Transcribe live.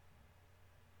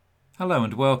Hello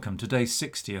and welcome to day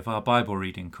 60 of our Bible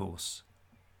reading course.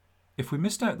 If we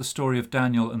missed out the story of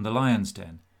Daniel and the lion's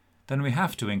den, then we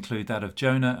have to include that of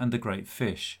Jonah and the great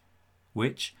fish,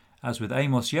 which, as with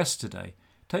Amos yesterday,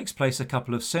 takes place a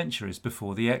couple of centuries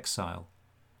before the exile,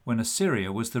 when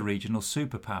Assyria was the regional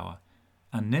superpower,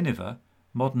 and Nineveh,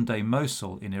 modern-day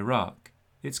Mosul in Iraq,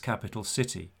 its capital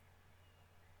city.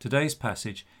 Today's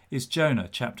passage is Jonah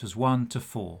chapters 1 to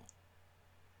 4.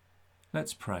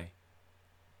 Let's pray.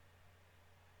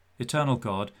 Eternal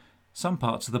God, some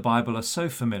parts of the Bible are so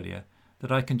familiar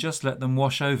that I can just let them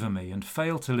wash over me and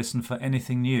fail to listen for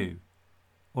anything new,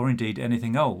 or indeed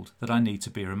anything old that I need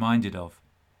to be reminded of.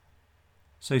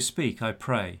 So speak, I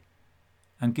pray,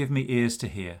 and give me ears to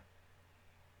hear.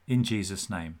 In Jesus'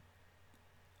 name.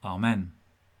 Amen.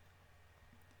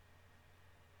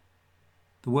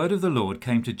 The word of the Lord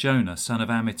came to Jonah, son of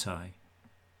Amittai.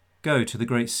 Go to the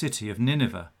great city of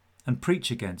Nineveh and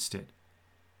preach against it,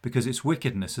 because its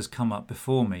wickedness has come up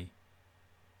before me.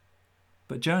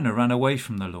 But Jonah ran away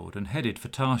from the Lord and headed for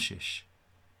Tarshish.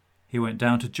 He went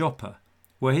down to Joppa,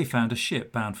 where he found a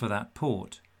ship bound for that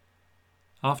port.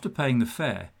 After paying the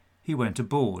fare, he went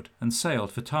aboard and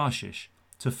sailed for Tarshish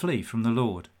to flee from the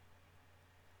Lord.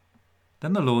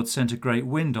 Then the Lord sent a great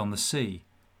wind on the sea,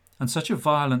 and such a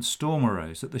violent storm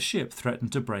arose that the ship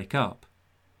threatened to break up.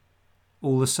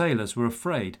 All the sailors were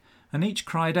afraid, and each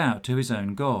cried out to his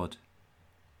own god.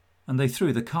 And they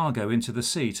threw the cargo into the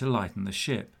sea to lighten the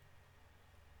ship.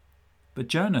 But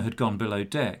Jonah had gone below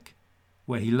deck,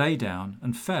 where he lay down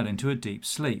and fell into a deep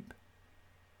sleep.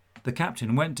 The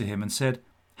captain went to him and said,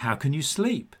 "How can you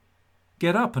sleep?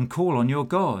 Get up and call on your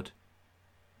God.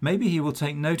 Maybe he will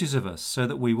take notice of us so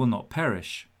that we will not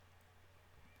perish."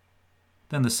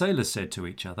 Then the sailors said to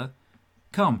each other,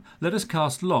 "Come, let us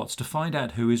cast lots to find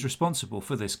out who is responsible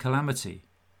for this calamity."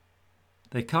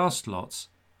 They cast lots,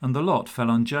 and the lot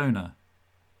fell on Jonah.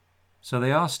 So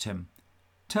they asked him,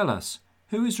 "Tell us,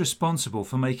 who is responsible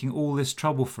for making all this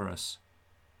trouble for us?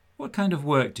 What kind of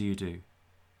work do you do?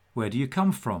 Where do you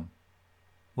come from?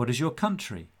 What is your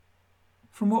country?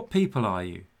 From what people are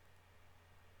you?"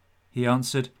 He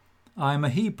answered, "I am a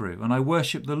Hebrew, and I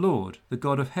worship the Lord, the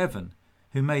God of heaven,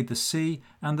 who made the sea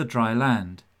and the dry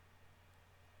land."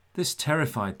 This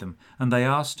terrified them, and they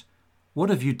asked,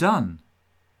 "What have you done?"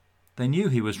 They knew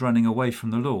he was running away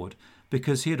from the Lord,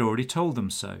 because he had already told them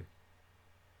so.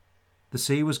 The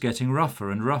sea was getting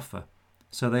rougher and rougher,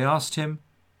 so they asked him,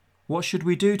 "What should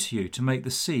we do to you to make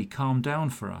the sea calm down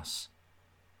for us?"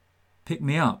 "Pick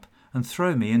me up and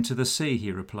throw me into the sea,"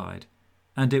 he replied,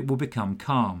 "and it will become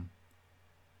calm.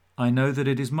 I know that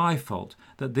it is my fault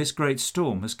that this great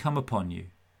storm has come upon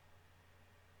you."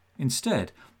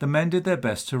 Instead, the men did their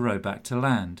best to row back to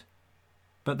land,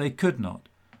 but they could not,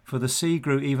 for the sea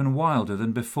grew even wilder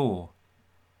than before.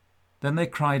 Then they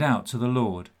cried out to the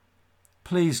Lord,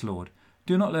 "Please, Lord,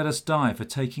 do not let us die for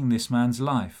taking this man's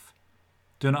life.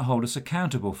 Do not hold us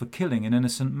accountable for killing an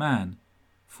innocent man,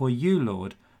 for you,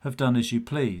 Lord, have done as you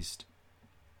pleased."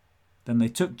 Then they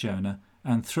took Jonah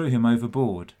and threw him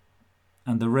overboard,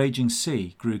 and the raging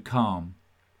sea grew calm.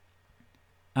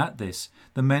 At this,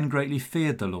 the men greatly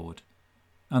feared the Lord,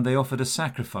 and they offered a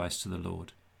sacrifice to the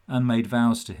Lord and made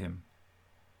vows to him.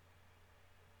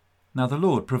 Now the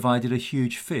Lord provided a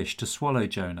huge fish to swallow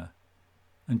Jonah,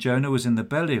 and Jonah was in the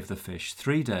belly of the fish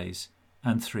 3 days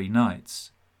and 3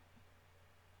 nights.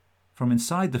 From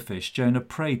inside the fish, Jonah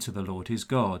prayed to the Lord his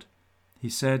God. He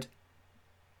said,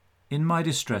 "In my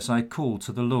distress I called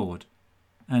to the Lord,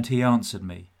 and he answered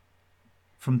me.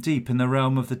 From deep in the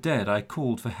realm of the dead I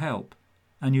called for help,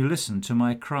 and you listened to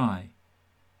my cry.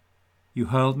 You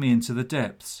hurled me into the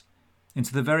depths,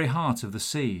 into the very heart of the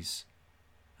seas,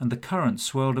 and the current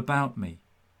swirled about me.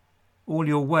 All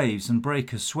your waves and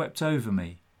breakers swept over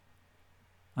me.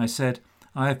 I said,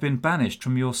 I have been banished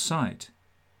from your sight,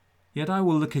 yet I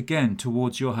will look again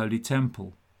towards your holy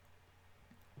temple.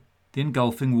 The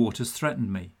engulfing waters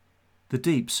threatened me. The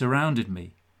deep surrounded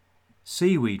me.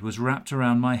 Seaweed was wrapped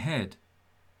around my head.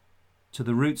 To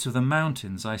the roots of the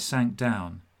mountains I sank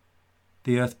down.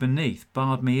 The earth beneath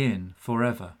barred me in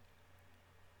forever.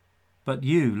 But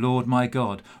you, Lord my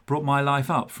God, brought my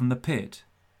life up from the pit.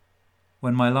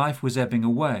 When my life was ebbing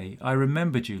away, I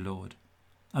remembered you, Lord,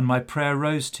 and my prayer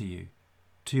rose to you,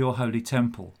 to your holy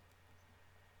temple.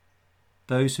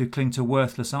 Those who cling to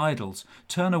worthless idols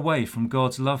turn away from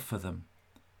God's love for them.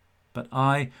 But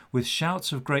I, with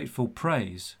shouts of grateful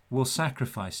praise, will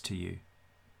sacrifice to you.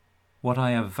 What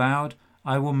I have vowed,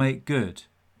 I will make good.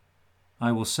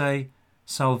 I will say,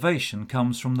 salvation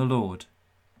comes from the Lord.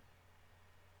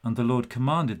 And the Lord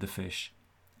commanded the fish,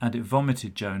 and it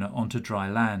vomited Jonah onto dry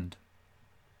land.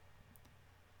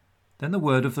 Then the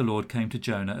word of the Lord came to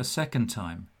Jonah a second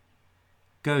time.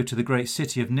 Go to the great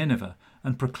city of Nineveh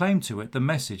and proclaim to it the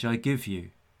message I give you.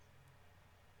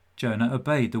 Jonah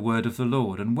obeyed the word of the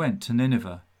Lord and went to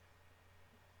Nineveh.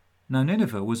 Now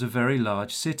Nineveh was a very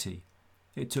large city.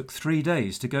 It took 3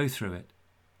 days to go through it.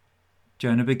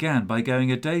 Jonah began by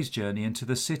going a day's journey into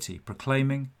the city,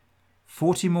 proclaiming,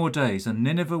 40 more days and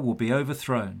Nineveh will be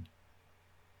overthrown.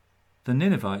 The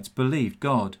Ninevites believed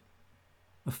God.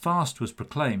 A fast was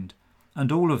proclaimed, and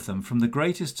all of them, from the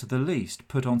greatest to the least,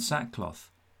 put on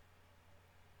sackcloth.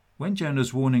 When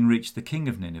Jonah's warning reached the king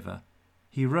of Nineveh,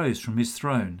 he rose from his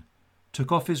throne,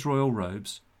 took off his royal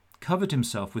robes, covered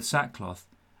himself with sackcloth,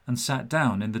 and sat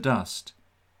down in the dust.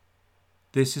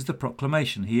 This is the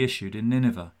proclamation he issued in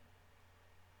Nineveh.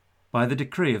 By the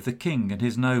decree of the king and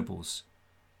his nobles,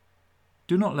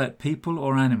 do not let people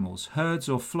or animals, herds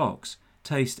or flocks,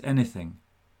 taste anything.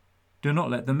 Do not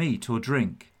let them eat or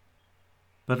drink.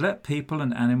 But let people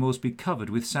and animals be covered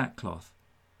with sackcloth.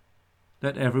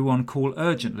 Let everyone call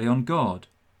urgently on God.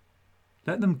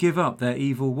 Let them give up their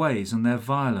evil ways and their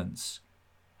violence.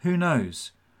 Who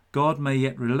knows? God may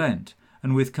yet relent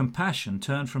and with compassion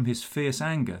turn from his fierce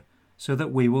anger so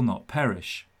that we will not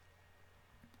perish.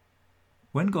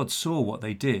 When God saw what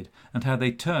they did and how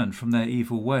they turned from their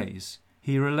evil ways,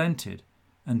 he relented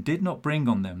and did not bring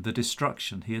on them the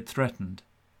destruction he had threatened.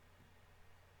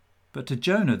 But to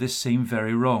Jonah this seemed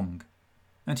very wrong,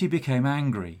 and he became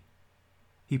angry.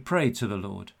 He prayed to the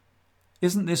Lord,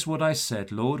 "Isn't this what I said,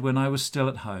 Lord, when I was still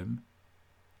at home?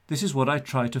 This is what I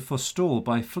tried to forestall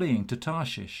by fleeing to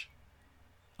Tarshish.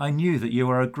 I knew that you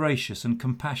are a gracious and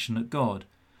compassionate God,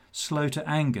 slow to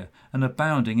anger and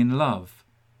abounding in love,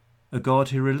 a God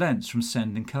who relents from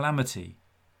sending calamity.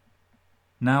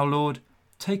 Now, Lord,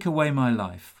 take away my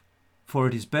life, for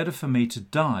it is better for me to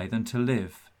die than to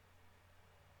live."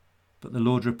 But the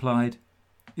Lord replied,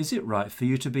 "Is it right for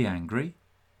you to be angry?"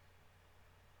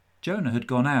 Jonah had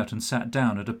gone out and sat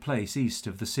down at a place east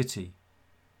of the city.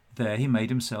 There he made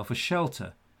himself a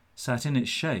shelter, sat in its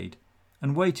shade,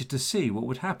 and waited to see what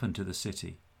would happen to the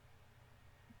city.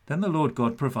 Then the Lord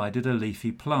God provided a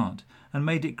leafy plant and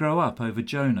made it grow up over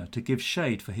Jonah to give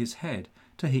shade for his head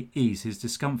to ease his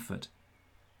discomfort.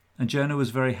 And Jonah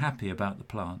was very happy about the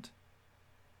plant.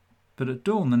 But at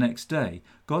dawn the next day,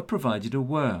 God provided a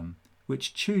worm,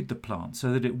 which chewed the plant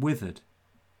so that it withered.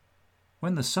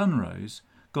 When the sun rose,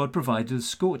 God provided a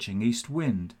scorching east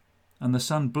wind, and the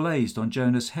sun blazed on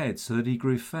Jonah's head so that he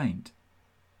grew faint.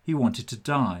 He wanted to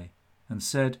die, and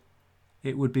said,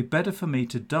 "It would be better for me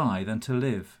to die than to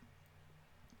live."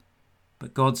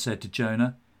 But God said to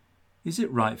Jonah, "Is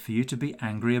it right for you to be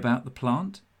angry about the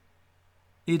plant?"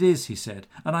 "It is," he said,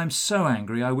 "and I'm so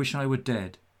angry I wish I were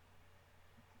dead."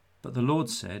 But the Lord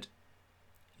said,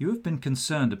 "You have been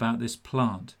concerned about this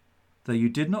plant, though you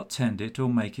did not tend it or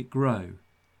make it grow.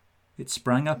 It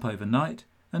sprang up overnight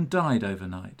and died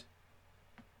overnight.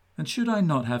 And should I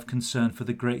not have concern for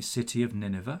the great city of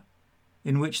Nineveh,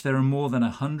 in which there are more than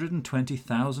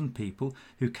 120,000 people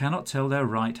who cannot tell their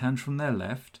right hand from their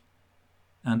left,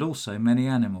 and also many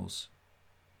animals?"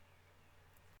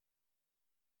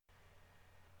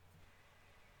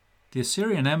 The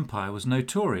Assyrian Empire was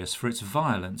notorious for its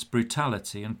violence,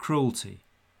 brutality, and cruelty.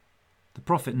 The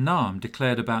prophet Nahum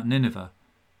declared about Nineveh,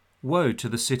 "Woe to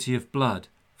the city of blood,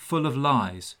 full of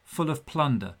lies, full of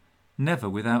plunder, never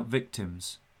without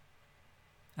victims."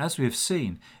 As we have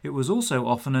seen, it was also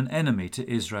often an enemy to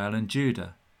Israel and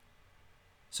Judah.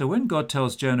 So when God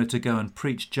tells Jonah to go and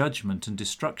preach judgment and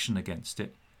destruction against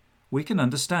it, we can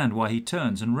understand why he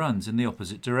turns and runs in the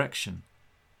opposite direction.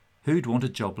 Who'd want a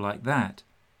job like that?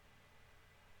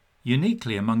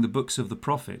 Uniquely among the books of the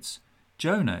prophets,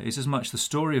 Jonah is as much the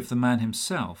story of the man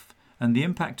himself and the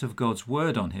impact of God's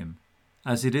word on him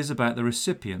as it is about the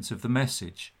recipients of the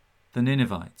message, the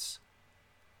Ninevites.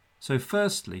 So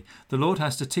firstly, the Lord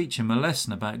has to teach him a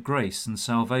lesson about grace and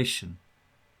salvation,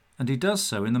 and he does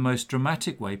so in the most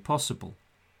dramatic way possible.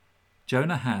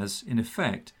 Jonah has, in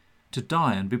effect, to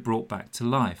die and be brought back to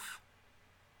life.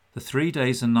 The 3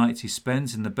 days and nights he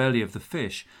spends in the belly of the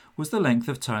fish was the length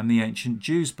of time the ancient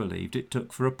Jews believed it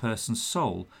took for a person's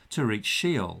soul to reach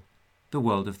Sheol, the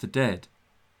world of the dead.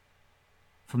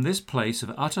 From this place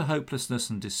of utter hopelessness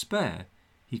and despair,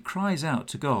 he cries out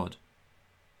to God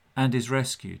and is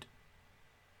rescued.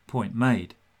 Point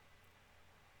made.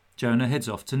 Jonah heads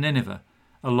off to Nineveh,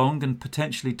 a long and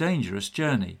potentially dangerous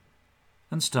journey,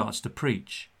 and starts to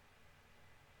preach.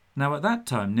 Now at that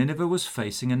time Nineveh was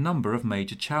facing a number of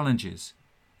major challenges,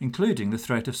 including the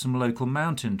threat of some local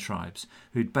mountain tribes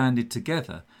who'd banded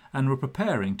together and were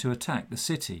preparing to attack the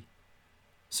city.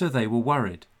 So they were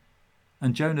worried,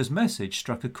 and Jonah's message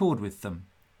struck a chord with them.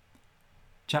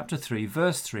 chapter 3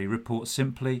 verse 3 reports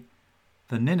simply,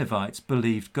 "The Ninevites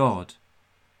believed God,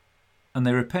 and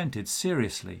they repented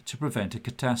seriously to prevent a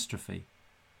catastrophe."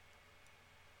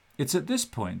 It's at this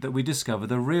point that we discover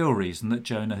the real reason that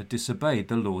Jonah had disobeyed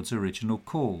the Lord's original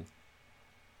call.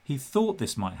 He thought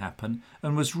this might happen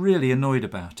and was really annoyed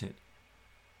about it.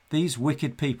 These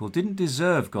wicked people didn't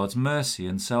deserve God's mercy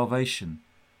and salvation,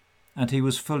 and he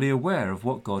was fully aware of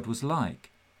what God was like.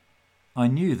 "I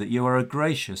knew that you are a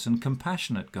gracious and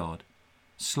compassionate God,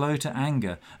 slow to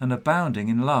anger and abounding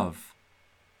in love,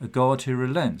 a God who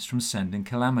relents from sending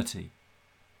calamity."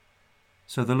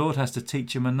 So the Lord has to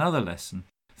teach him another lesson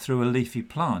through a leafy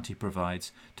plant he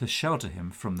provides to shelter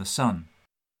him from the sun.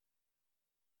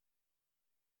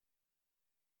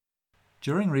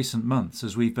 During recent months,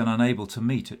 as we've been unable to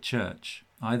meet at church,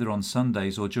 either on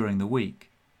Sundays or during the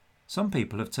week, some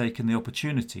people have taken the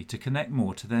opportunity to connect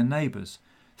more to their neighbours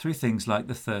through things like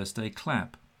the Thursday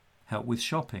Clap, help with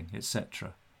shopping,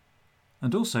 etc.,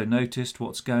 and also noticed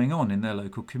what's going on in their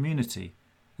local community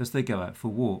as they go out for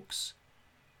walks.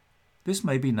 This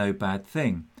may be no bad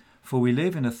thing, for we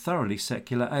live in a thoroughly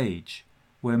secular age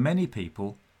where many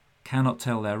people cannot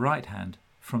tell their right hand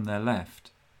from their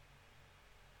left.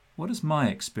 What has my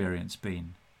experience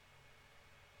been?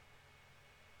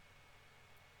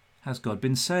 Has God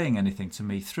been saying anything to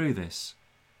me through this?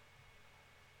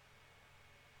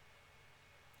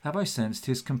 Have I sensed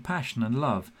his compassion and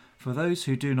love for those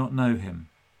who do not know him?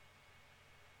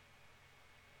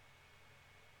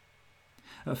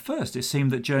 At first it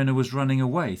seemed that Jonah was running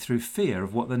away through fear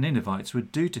of what the Ninevites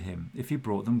would do to him if he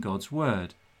brought them God's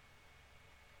word.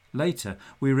 Later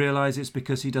we realise it's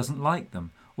because he doesn't like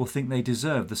them or think they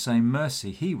deserve the same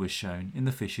mercy he was shown in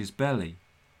the fish's belly.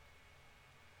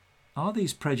 Are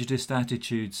these prejudiced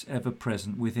attitudes ever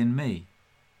present within me?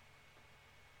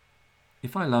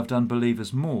 If I loved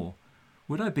unbelievers more,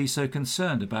 would I be so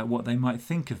concerned about what they might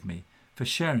think of me for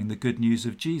sharing the good news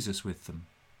of Jesus with them?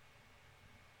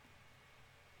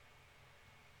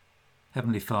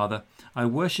 Heavenly Father, I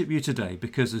worship you today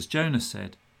because, as Jonah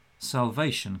said,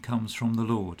 salvation comes from the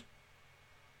Lord.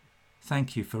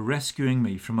 Thank you for rescuing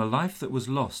me from a life that was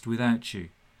lost without you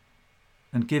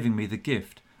and giving me the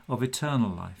gift of eternal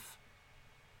life.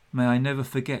 May I never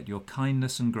forget your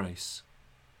kindness and grace.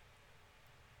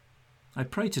 I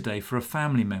pray today for a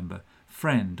family member,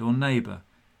 friend or neighbour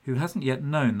who hasn't yet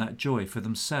known that joy for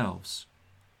themselves,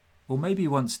 or maybe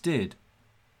once did,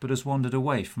 but has wandered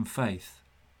away from faith.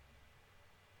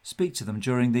 Speak to them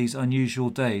during these unusual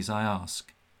days, I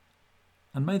ask,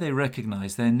 and may they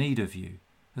recognise their need of you,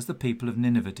 as the people of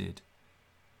Nineveh did,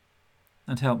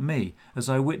 and help me as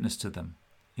I witness to them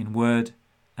in word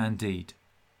and deed.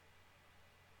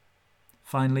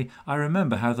 Finally, I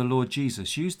remember how the Lord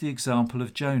Jesus used the example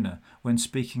of Jonah when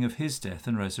speaking of his death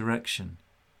and resurrection.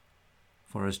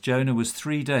 For as Jonah was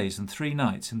 3 days and 3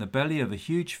 nights in the belly of a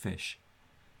huge fish,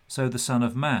 so the Son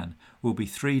of Man will be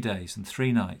 3 days and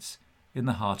 3 nights in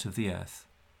the heart of the earth.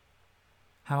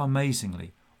 How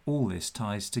amazingly all this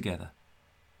ties together.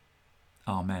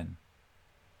 Amen.